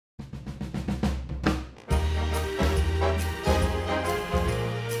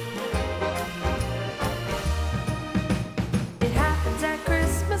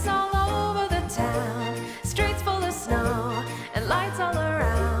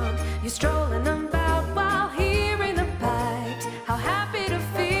strolling about while hearing the pipes. How happy to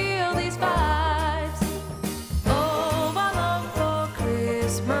feel these vibes. Oh, I long for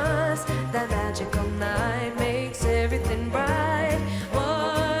Christmas. That magical night makes everything bright.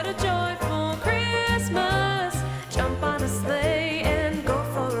 What a joyful Christmas. Jump on a sleigh and go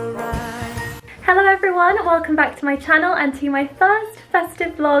for a ride. Hello everyone, welcome back to my channel and to my first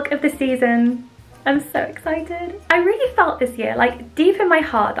festive vlog of the season. I'm so excited. I really felt this year, like deep in my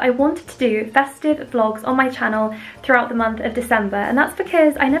heart, that I wanted to do festive vlogs on my channel throughout the month of December, and that's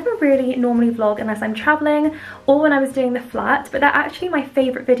because I never really normally vlog unless I'm traveling or when I was doing the flat, but they're actually my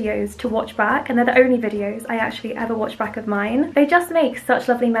favourite videos to watch back, and they're the only videos I actually ever watch back of mine. They just make such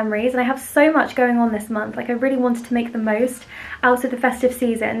lovely memories, and I have so much going on this month. Like I really wanted to make the most out of the festive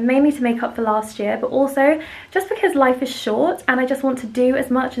season, mainly to make up for last year, but also just because life is short and I just want to do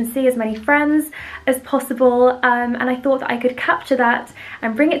as much and see as many friends as possible, and I thought that I could capture that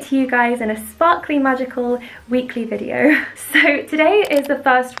and bring it to you guys in a sparkly magical weekly video. So today is the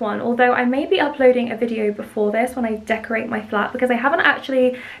first one, although I may be uploading a video before this when I decorate my flat, because I haven't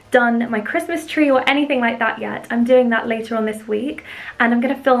actually done my Christmas tree or anything like that yet. I'm doing that later on this week, and I'm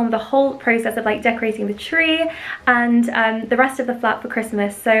going to film the whole process of like decorating the tree and the rest of the flat for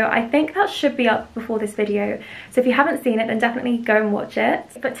Christmas. So I think that should be up before this video, so if you haven't seen it then definitely go and watch it.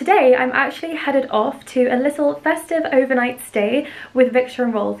 But today I'm actually headed off to a little festive overnight stay with Victor &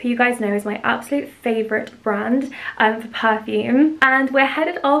 Rolf, who you guys know is my absolute favourite brand for perfume, and we're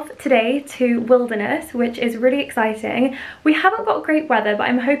headed off today to Wilderness, which is really exciting. We haven't got great weather, but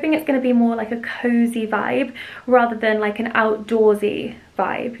I'm hoping it's going to be more like a cozy vibe rather than like an outdoorsy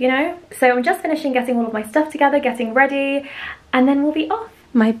vibe, you know? So I'm just finishing getting all of my stuff together, getting ready, and then we'll be off.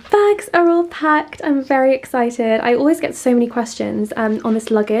 My bags are all packed. I'm very excited. I always get so many questions on this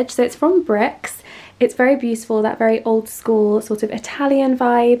luggage. So it's from Bricks. It's very beautiful, that very old school sort of Italian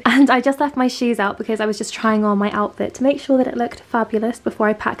vibe. And I just left my shoes out because I was just trying on my outfit to make sure that it looked fabulous before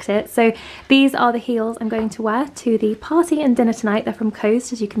I packed it. So these are the heels I'm going to wear to the party and dinner tonight. They're from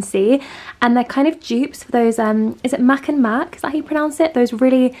Coast, as you can see. And they're kind of dupes for those, is it Mac and Mac? Is that how you pronounce it? Those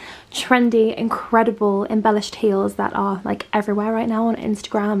really trendy, incredible, embellished heels that are like everywhere right now on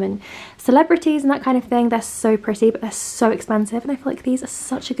Instagram and celebrities and that kind of thing. They're so pretty, but they're so expensive. And I feel like these are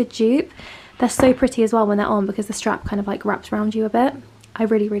such a good dupe. They're so pretty as well when they're on because the strap kind of like wraps around you a bit. I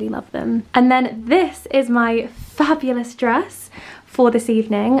really, really love them. And then this is my fabulous dress for this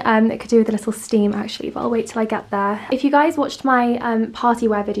evening. It could do with a little steam actually, but I'll wait till I get there. If you guys watched my party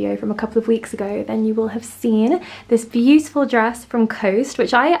wear video from a couple of weeks ago, then you will have seen this beautiful dress from Coast,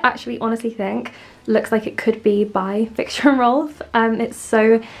 which I actually honestly think looks like it could be by Victor & Rolf. It's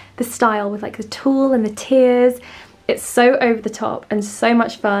so, the style with like the tulle and the tears, it's so over the top and so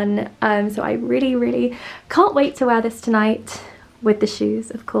much fun, so I really, really can't wait to wear this tonight with the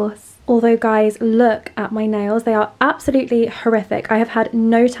shoes, of course. Although guys, look at my nails. They are absolutely horrific. I have had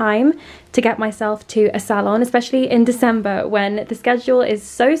no time to get myself to a salon, especially in December when the schedule is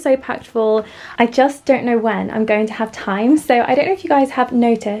so packed full. I just don't know when I'm going to have time. So I don't know if you guys have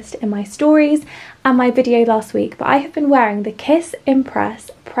noticed in my stories and my video last week, but I have been wearing the Kiss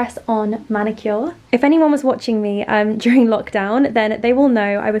Impress press-on manicure. If anyone was watching me during lockdown, then they will know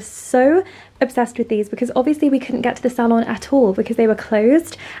I was so obsessed with these because obviously we couldn't get to the salon at all because they were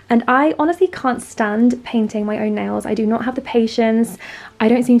closed, and I honestly can't stand painting my own nails. I do not have the patience. I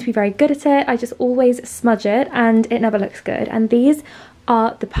don't seem to be very good at it. I just always smudge it and it never looks good, and these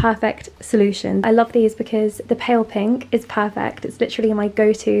are the perfect solution. I love these because the pale pink is perfect. It's literally my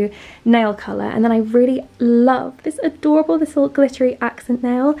go-to nail colour. And then I really love this adorable little glittery accent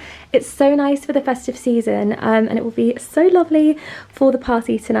nail. It's so nice for the festive season, and it will be so lovely for the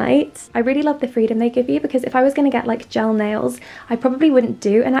party tonight. I really love the freedom they give you because if I was going to get like gel nails, I probably wouldn't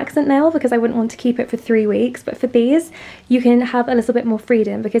do an accent nail because I wouldn't want to keep it for 3 weeks. But for these, you can have a little bit more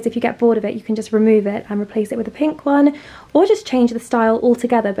freedom because if you get bored of it, you can just remove it and replace it with a pink one, or just change the style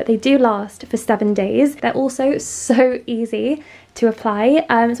altogether. But they do last for 7 days. They're also so easy to apply,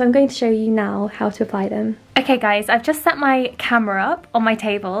 so I'm going to show you now how to apply them. Okay guys, I've just set my camera up on my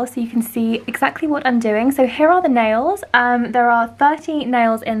table so you can see exactly what I'm doing. So here are the nails. There are 30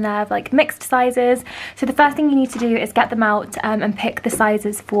 nails in there of like mixed sizes. So the first thing you need to do is get them out and pick the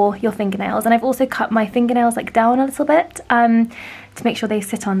sizes for your fingernails. And I've also cut my fingernails like down a little bit to make sure they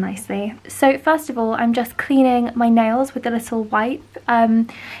sit on nicely. So first of all, I'm just cleaning my nails with a little wipe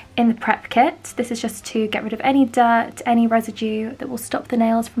in the prep kit. This is just to get rid of any dirt, any residue that will stop the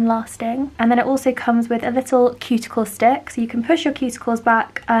nails from lasting. And then it also comes with a little cuticle stick, so you can push your cuticles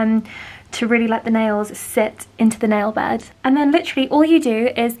back to really let the nails sit into the nail bed. And then literally all you do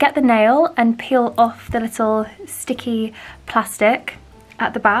is get the nail and peel off the little sticky plastic.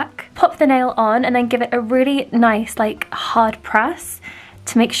 at the back. Pop the nail on and then give it a really nice like hard press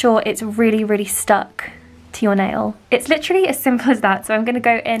to make sure it's really stuck to your nail. It's literally as simple as that. So I'm going to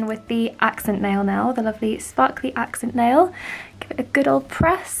go in with the accent nail now, the lovely sparkly accent nail. Give it a good old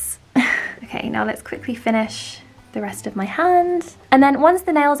press. Okay, now let's quickly finish the rest of my hand. And then once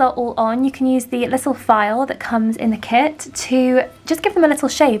the nails are all on, you can use the little file that comes in the kit to just give them a little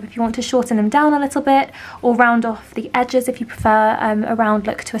shape if you want to shorten them down a little bit or round off the edges if you prefer a round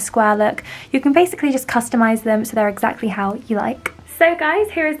look to a square look. You can basically just customize them so they're exactly how you like. So guys,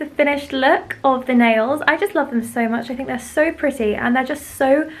 here is the finished look of the nails. I just love them so much. I think they're so pretty and they're just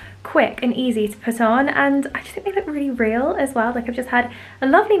so quick and easy to put on, and I just think they look really real as well. Like I've just had a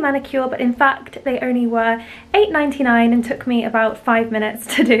lovely manicure, but in fact they only were $8.99 and took me about 5 minutes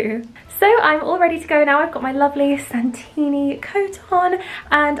to do. So I'm all ready to go now. I've got my lovely Santini coat on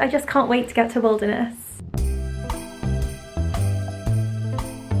and I just can't wait to get to Wilderness.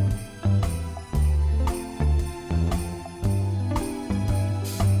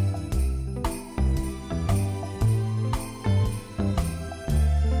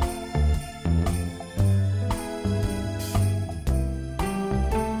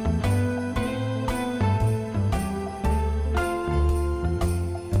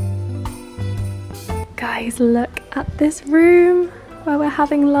 Guys, look at this room where we're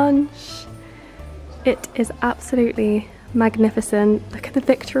having lunch. It is absolutely magnificent. Look at the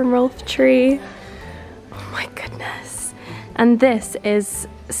Victor and Rolf tree. Oh my goodness. And this is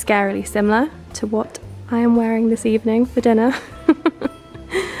scarily similar to what I am wearing this evening for dinner.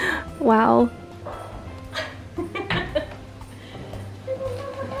 Wow.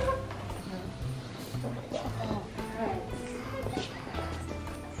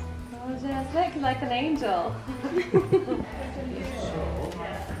 Look like an angel.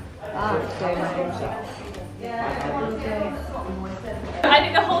 I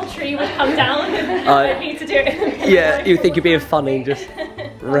think the whole tree would come down and I need to do it. Yeah, you think you're being funny and just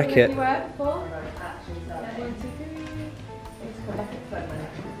wreck it.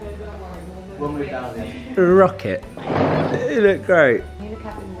 Rock it. You look great. Can you look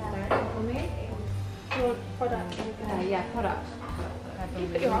up in the circle for me? Your product. Yeah, product. You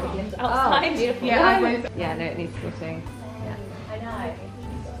put your arms outside. Beautiful. Yeah, yeah, no, it needs sorting. Yeah. I know.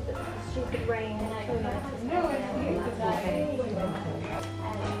 Stupid rain.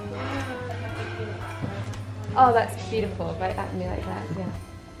 Oh, that's beautiful. Right at me like that.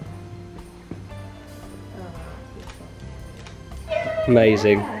 Yeah.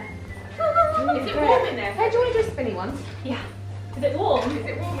 Amazing. Is it warm in there? Hey, do you want to do a spinny one? Yeah. Is it warm? Is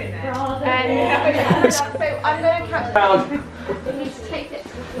it warm in there? So I'm going to catch Round. You need to take it to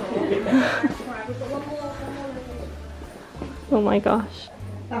the floor. oh my gosh.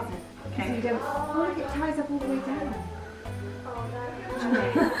 That's it. Okay. So you don't. Oh, look, it ties up all the way down.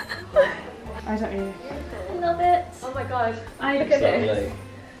 I don't really. I love it. Oh my god. Look at this.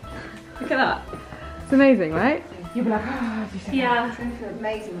 Look at that. It's amazing, right? You'll be like, oh, Yeah. it's going to feel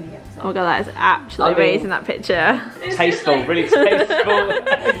amazing when you get to Oh my god, that is absolutely amazing, that picture. Tasteful, really tasteful.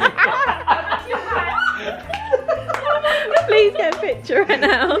 Please get a picture right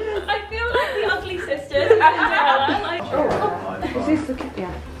now. I feel like the ugly sisters. Is this the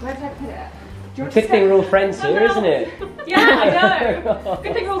yeah? Where did I put it? Good thing we're all friends here, isn't it? Yeah, I know.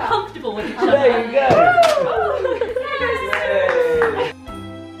 Good thing we're all comfortable with each other. There you go. Yay.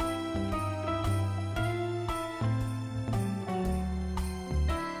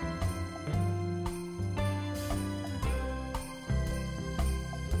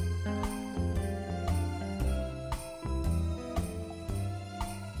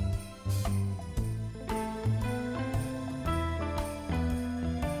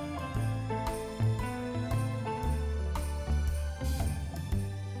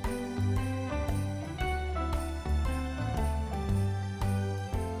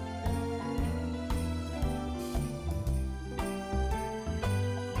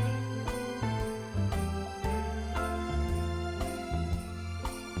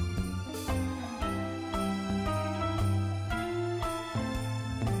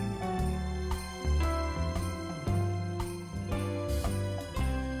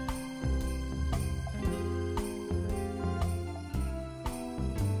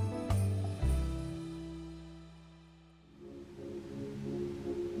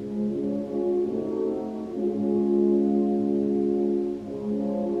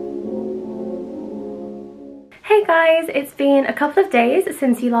 Hey guys, it's been a couple of days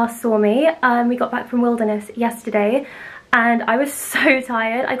since you last saw me. We got back from Wilderness yesterday and I was so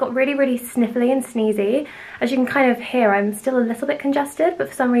tired. I got really, really sniffly and sneezy. As you can kind of hear, I'm still a little bit congested, but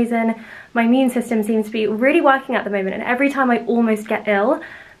for some reason my immune system seems to be really working at the moment, and every time I almost get ill,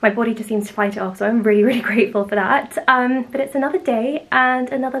 my body just seems to fight it off, so I'm really, really grateful for that. But it's another day and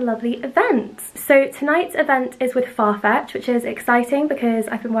another lovely event. So tonight's event is with Farfetch, which is exciting because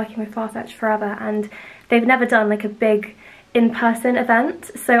I've been working with Farfetch forever and they've never done like a big in-person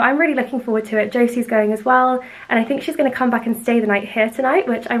event, so I'm really looking forward to it. Josie's going as well, and I think she's going to come back and stay the night here tonight,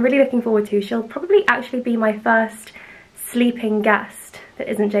 which I'm really looking forward to. She'll probably actually be my first sleeping guest that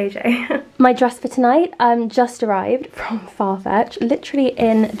isn't JJ. My dress for tonight just arrived from Farfetch, literally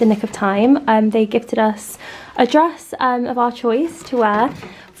in the nick of time. They gifted us a dress of our choice to wear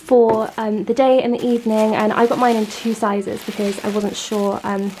for the day and the evening, and I got mine in 2 sizes because I wasn't sure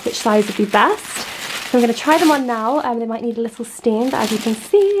which size would be best. So I'm going to try them on now. They might need a little steam, but as you can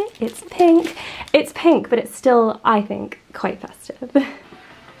see, it's pink. It's pink, but it's still, I think, quite festive.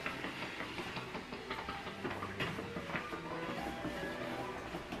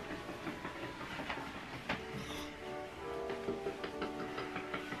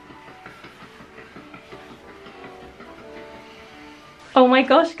 Oh my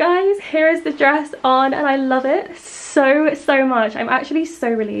gosh, guys, here is the dress on, and I love it so, so much. I'm actually so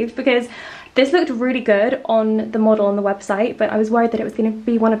relieved because this looked really good on the model on the website, but I was worried that it was going to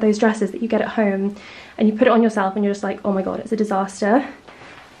be one of those dresses that you get at home and you put it on yourself and you're just like, oh my god, it's a disaster.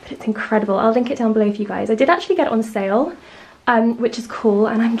 But it's incredible. I'll link it down below for you guys. I did actually get it on sale, which is cool,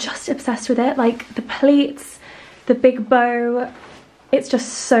 and I'm just obsessed with it. Like the pleats, the big bow, it's just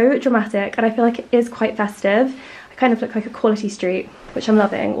so dramatic, and I feel like it is quite festive. I kind of look like a Quality Street, which I'm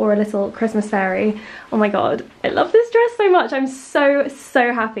loving, or a little Christmas fairy. Oh my god, I love this dress so much. I'm so,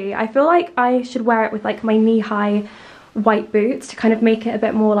 so happy. I feel like I should wear it with like my knee-high white boots to kind of make it a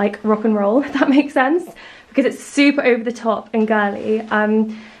bit more like rock and roll, if that makes sense, because it's super over the top and girly.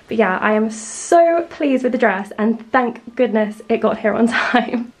 But yeah, I am so pleased with the dress, and thank goodness it got here on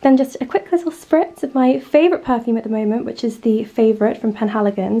time. Then just a quick little spritz of my favourite perfume at the moment, which is the Favourite from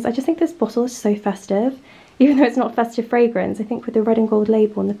Penhaligons. I just think this bottle is so festive. Even though it's not festive fragrance, I think with the red and gold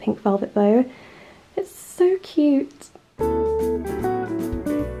label and the pink velvet bow, it's so cute.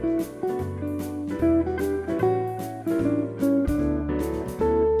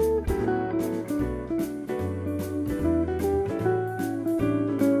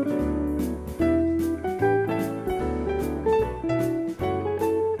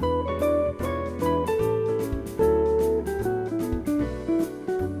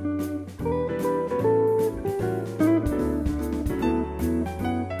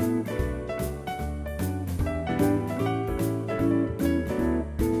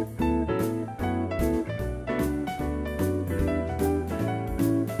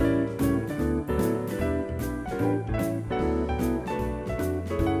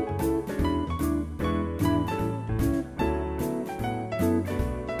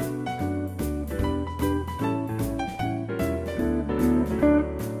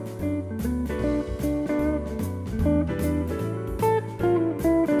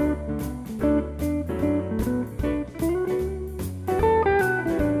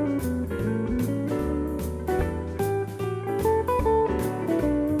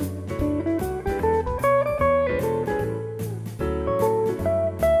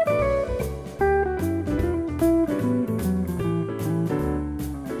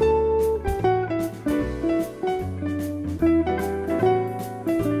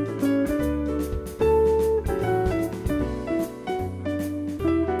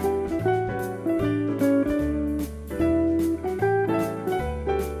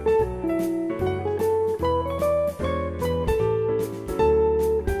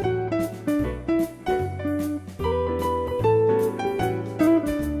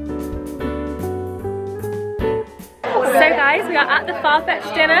 So guys, we are at the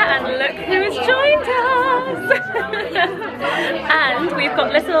Farfetch dinner and look who's joined us! And we've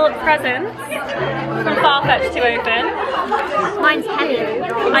got little presents from Farfetch to open. Mine's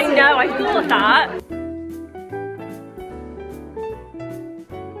hello. I know, I thought of that.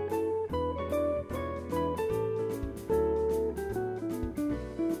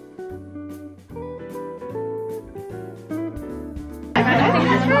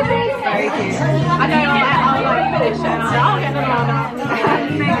 Very cute. I know, I'll like finish it and I'll get them on.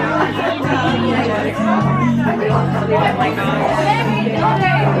 Oh my god.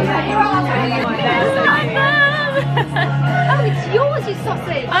 Oh, it's yours, you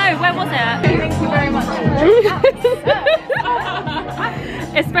sausage! Oh, where was it? Thank you very much.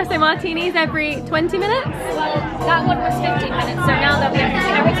 Espresso martinis every 20 minutes? Well, that one was 15 minutes, so now they'll be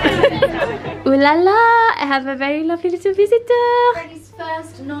every 10 minutes. Ooh la la, I have a very lovely little visitor. Freddy's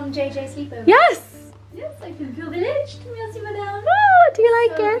first non-JJ sleepover. Yes! Yes, I can feel villaged. Merci madame. Oh, do you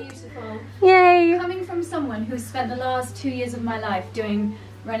like So it? beautiful. Yay! Coming from someone who's spent the last 2 years of my life doing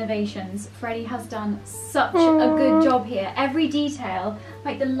renovations, Freddie has done such a good job here. Every detail,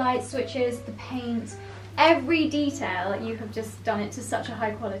 like the light switches, the paint, every detail, you have just done it to such a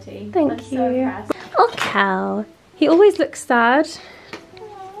high quality. Thank I'm you. so impressed. Oh, Cal. He always looks sad.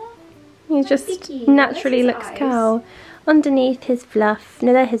 He just Sticky. naturally That's his looks eyes. Cal. Underneath his fluff.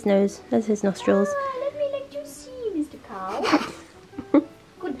 No, they're his nose. There's his nostrils. Let me let you see, Mr. Cow.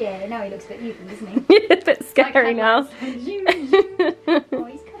 Good day. Now he looks a bit evil, doesn't he? It's a bit scary now. Oh, he's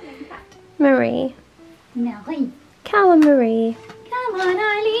coming back. Marie. Marie. Cal and Marie. Come on,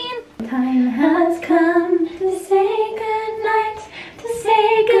 Eileen. Time has come to say goodnight,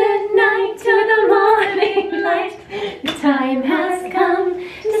 to the morning light. The time has come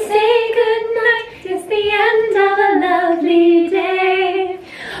to say goodnight. It's the end of a lovely day.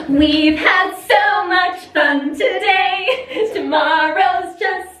 We've had so much fun today. Tomorrow's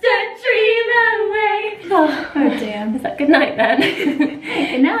just a dream away. Oh dear. Is that good night then?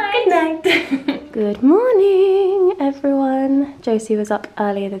 Good night. Good night. Good morning, everyone. Josie was up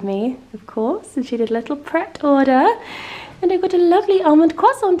earlier than me, of course, and she did a little pret order. And I got a lovely almond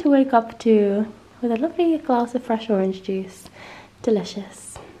croissant to wake up to with a lovely glass of fresh orange juice.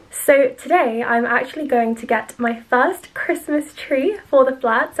 Delicious. So today I'm actually going to get my first Christmas tree for the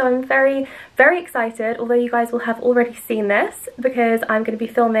flat, so I'm very, very excited, although you guys will have already seen this because I'm going to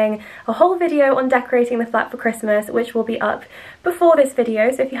be filming a whole video on decorating the flat for Christmas, which will be up before this video,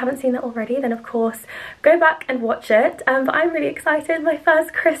 so if you haven't seen that already then of course go back and watch it. But I'm really excited, my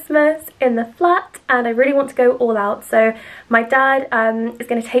first Christmas in the flat, and I really want to go all out. So my dad is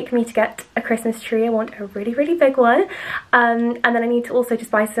going to take me to get a Christmas tree. I want a really, really big one, and then I need to also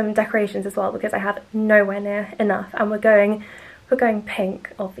just buy some decorations as well because I have nowhere near enough, and we're going pink,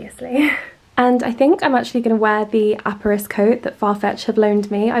 obviously. And I think I'm actually going to wear the Aparis coat that Farfetch have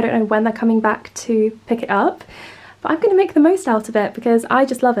loaned me. I don't know when they're coming back to pick it up, but I'm going to make the most out of it because I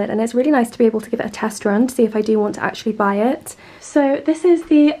just love it, and it's really nice to be able to give it a test run to see if I do want to actually buy it. So this is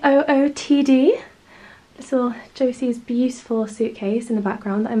the OOTD. Little Josie's beautiful suitcase in the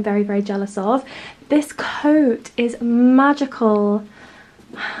background that I'm very, very jealous of. This coat is magical.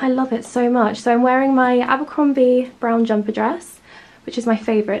 I love it so much. So I'm wearing my Abercrombie brown jumper dress, which is my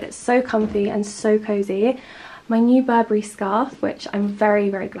favourite. It's so comfy and so cosy. My new Burberry scarf, which I'm very,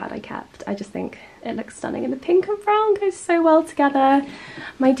 very glad I kept. I just think it looks stunning, and the pink and brown goes so well together.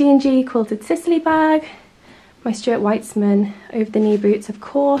 My D&G quilted Sicily bag. My Stuart Weitzman over-the-knee boots, of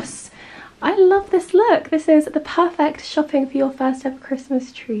course. I love this look. This is the perfect shopping for your first ever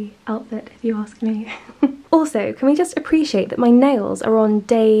Christmas tree outfit, if you ask me. Also, can we just appreciate that my nails are on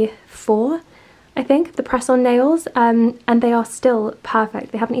day 4, I think, the press-on nails, and they are still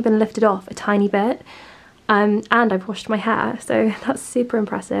perfect. They haven't even lifted off a tiny bit, and I've washed my hair, so that's super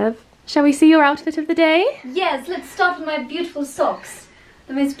impressive. Shall we see your outfit of the day? Yes, let's start with my beautiful socks.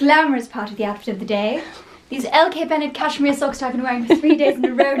 The most glamorous part of the outfit of the day. These LK Bennett cashmere socks I've been wearing for 3 days in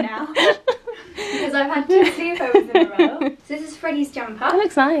a row now. Because I've had 2 sleepovers in a row. So this is Freddie's jumper. That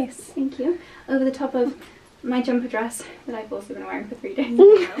looks nice. Thank you. Over the top of my jumper dress that I've also been wearing for 3 days in a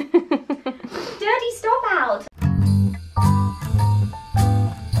row. Dirty stop out!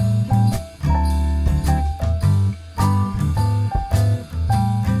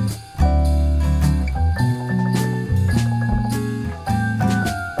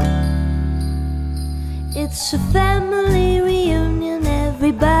 It's a family reunion,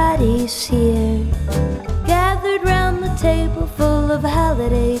 everybody's here, gathered round the table full of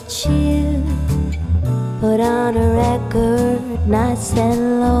holiday cheer. Put on a record, nice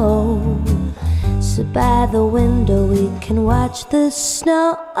and low, so by the window we can watch the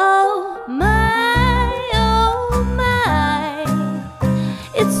snow. Oh my,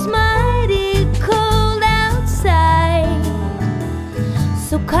 it's mighty cold outside,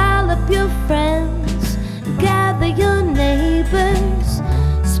 so call up your friends, gather your neighbors,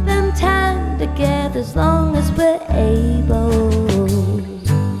 spend time together as long as we're able.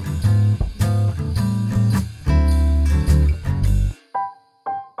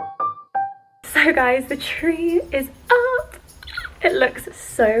 So guys, the tree is up. It looks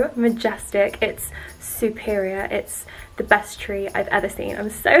so majestic. It's superior. It's the best tree I've ever seen. I'm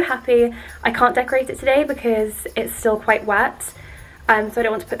so happy. I can't decorate it today because it's still quite wet. so I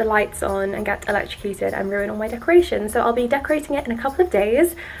don't want to put the lights on and get electrocuted and ruin all my decorations. So I'll be decorating it in a couple of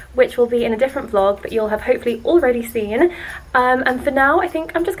days, which will be in a different vlog that you'll have hopefully already seen. And for now, I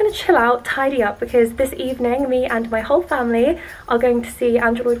think I'm just going to chill out, tidy up, because this evening me and my whole family are going to see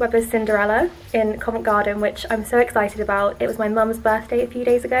Andrew Lloyd Webber's Cinderella in Covent Garden, which I'm so excited about. It was my mum's birthday a few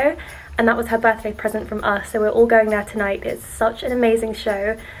days ago, and that was her birthday present from us, so we're all going there tonight. It's such an amazing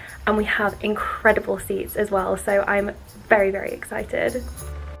show, and we have incredible seats as well, so I'm very, very excited.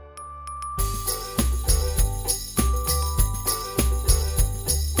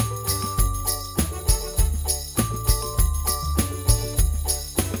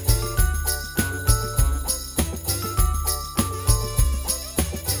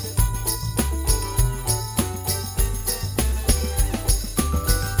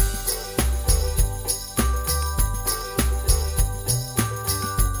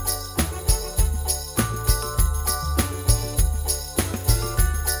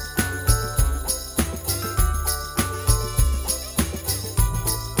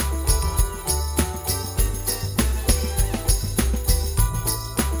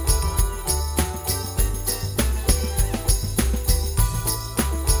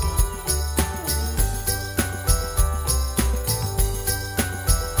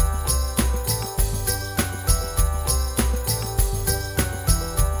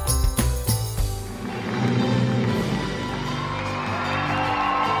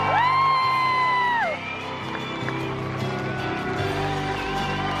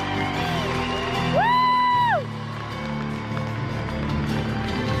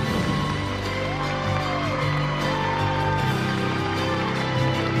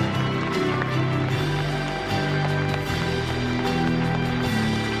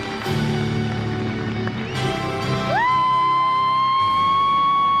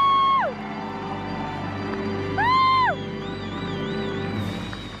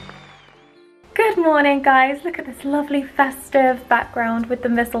 Good morning guys, look at this lovely festive background with the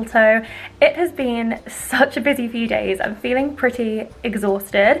mistletoe. It has been such a busy few days. I'm feeling pretty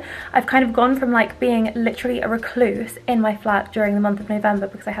exhausted. I've kind of gone from like being literally a recluse in my flat during the month of November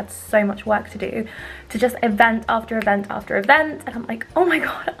because I had so much work to do, to just event after event after event, and I'm like, oh my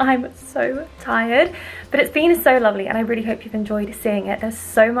god, I'm so tired. But it's been so lovely and I really hope you've enjoyed seeing it. There's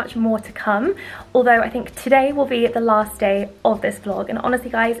so much more to come, although I think today will be the last day of this vlog, and honestly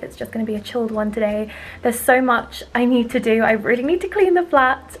guys, it's just going to be a chilled one today. There's so much I need to do. I really need to clean the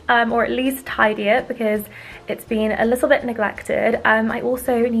flat, or at least tidy it, because it's been a little bit neglected. I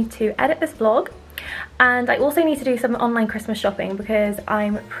also need to edit this vlog, and I also need to do some online Christmas shopping because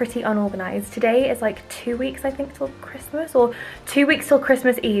I'm pretty unorganized. Today is like 2 weeks I think till Christmas, or 2 weeks till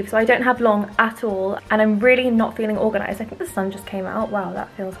Christmas Eve, so I don't have long at all, and I'm really not feeling organized. I think the sun just came out. Wow, that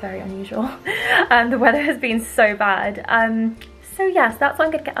feels very unusual. The weather has been so bad. So yes, that's what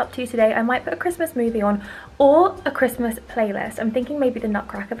I'm going to get up to today. I might put a Christmas movie on or a Christmas playlist. I'm thinking maybe the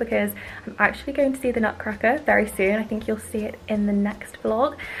Nutcracker, because I'm actually going to see the Nutcracker very soon. I think you'll see it in the next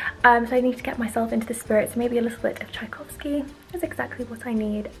vlog. So I need to get myself into the spirit, so maybe a little bit of Tchaikovsky is exactly what I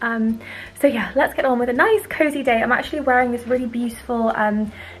need. So yeah, let's get on with a nice cozy day. I'm actually wearing this really beautiful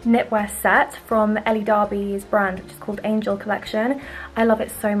knitwear set from Ellie Darby's brand, which is called Angel Collection. I love it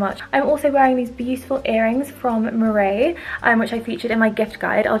so much. I'm also wearing these beautiful earrings from Murray, which I featured in my gift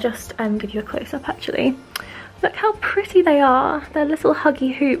guide. I'll just give you a close-up actually. Look how pretty they are. They're little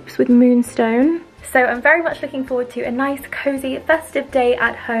huggy hoops with moonstone. So I'm very much looking forward to a nice cozy festive day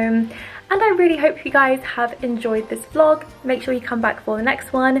at home, and I really hope you guys have enjoyed this vlog. Make sure you come back for the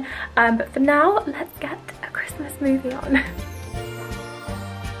next one, but for now, let's get a Christmas movie on.